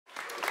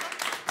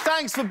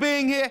Thanks for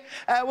being here.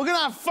 We're going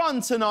to have fun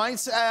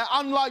tonight,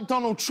 unlike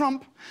Donald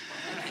Trump,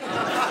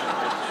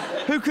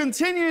 who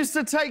continues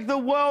to take the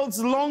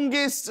world's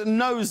longest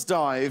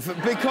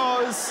nosedive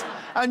because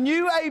a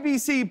new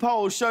ABC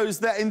poll shows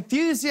that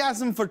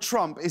enthusiasm for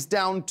Trump is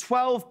down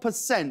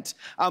 12%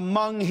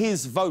 among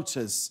his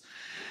voters.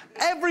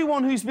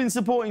 Everyone who's been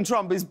supporting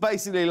Trump is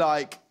basically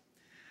like,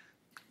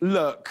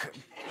 look,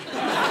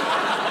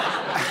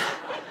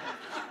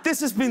 this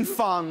has been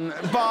fun,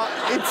 but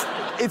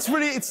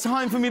it's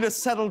time for me to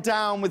settle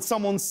down with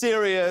someone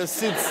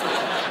serious.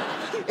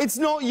 It's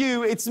not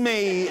you, it's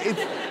me.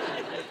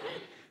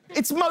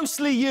 It's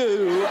mostly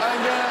you.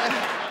 And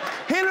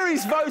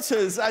Hillary's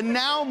voters are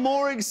now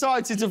more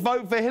excited to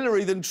vote for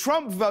Hillary than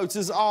Trump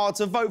voters are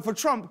to vote for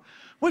Trump,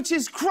 which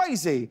is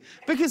crazy,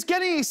 because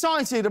getting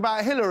excited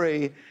about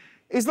Hillary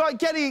is like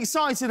getting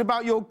excited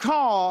about your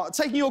car,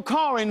 taking your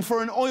car in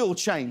for an oil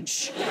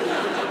change.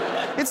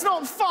 It's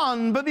not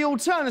fun, but the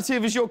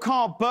alternative is your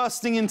car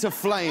bursting into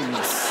flames.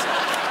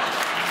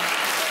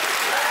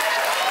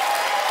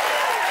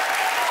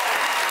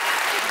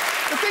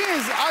 The thing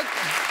is,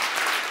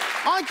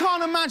 I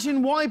can't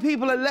imagine why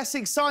people are less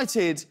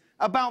excited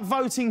about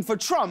voting for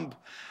Trump.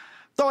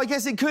 Though I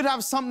guess it could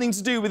have something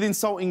to do with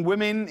insulting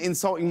women,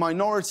 insulting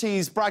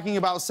minorities, bragging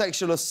about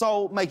sexual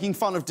assault, making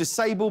fun of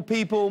disabled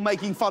people,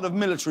 making fun of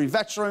military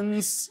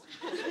veterans,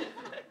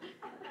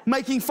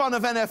 making fun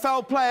of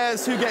NFL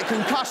players who get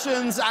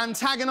concussions,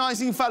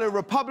 antagonising fellow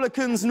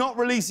Republicans, not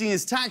releasing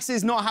his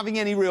taxes, not having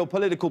any real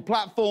political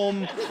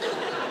platform,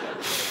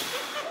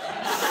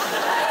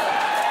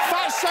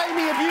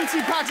 shaming a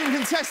beauty pageant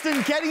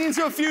contestant, getting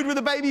into a feud with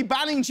a baby,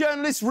 banning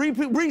journalists,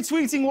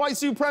 retweeting white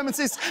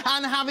supremacists,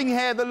 and having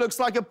hair that looks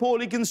like a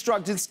poorly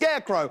constructed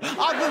scarecrow.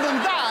 Other than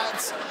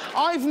that,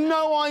 I've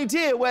no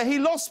idea where he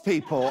lost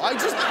people. I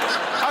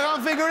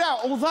can't figure it out.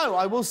 Although,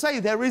 I will say,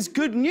 there is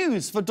good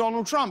news for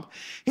Donald Trump.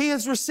 He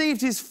has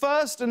received his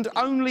first and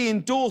only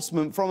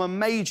endorsement from a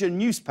major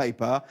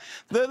newspaper.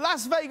 The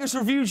Las Vegas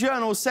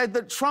Review-Journal said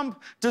that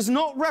Trump does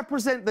not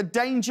represent the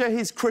danger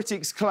his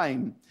critics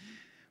claim.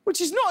 Which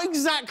is not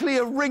exactly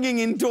a ringing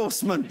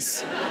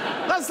endorsement.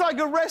 That's like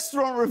a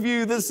restaurant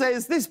review that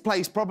says, this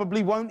place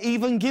probably won't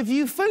even give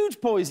you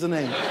food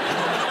poisoning.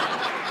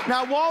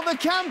 Now, while the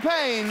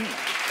campaign...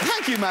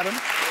 Thank you, madam.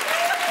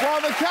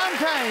 While the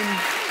campaign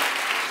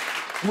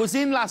was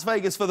in Las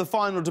Vegas for the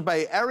final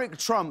debate, Eric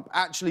Trump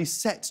actually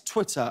set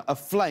Twitter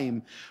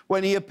aflame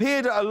when he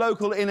appeared at a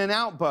local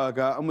In-N-Out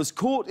burger and was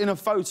caught in a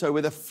photo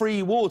with a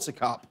free water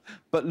cup.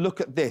 But look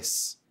at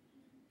this.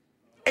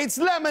 It's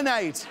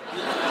lemonade.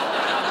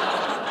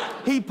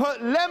 He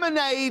put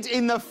lemonade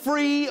in the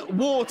free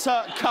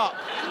water cup.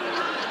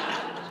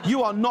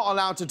 You are not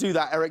allowed to do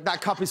that, Eric. That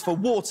cup is for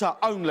water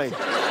only.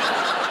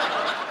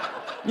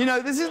 You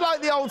know, this is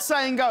like the old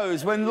saying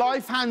goes, when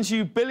life hands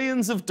you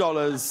billions of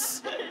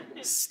dollars,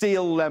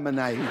 steal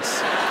lemonade.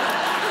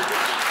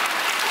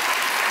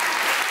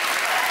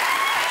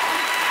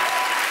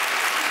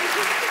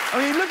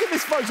 I mean, look at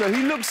this photo.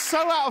 He looks so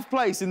out of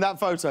place in that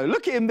photo.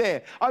 Look at him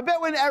there. I bet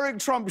when Eric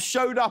Trump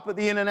showed up at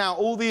the In-N-Out,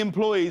 all the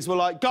employees were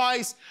like,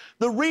 guys,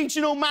 the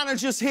regional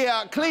manager's here,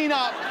 clean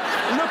up,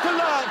 look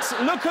alert,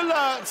 look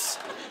alert.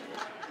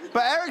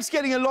 But Eric's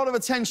getting a lot of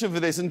attention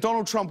for this, and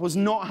Donald Trump was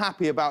not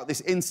happy about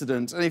this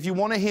incident. And if you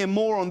want to hear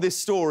more on this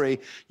story,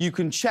 you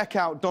can check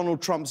out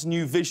Donald Trump's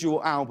new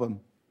visual album.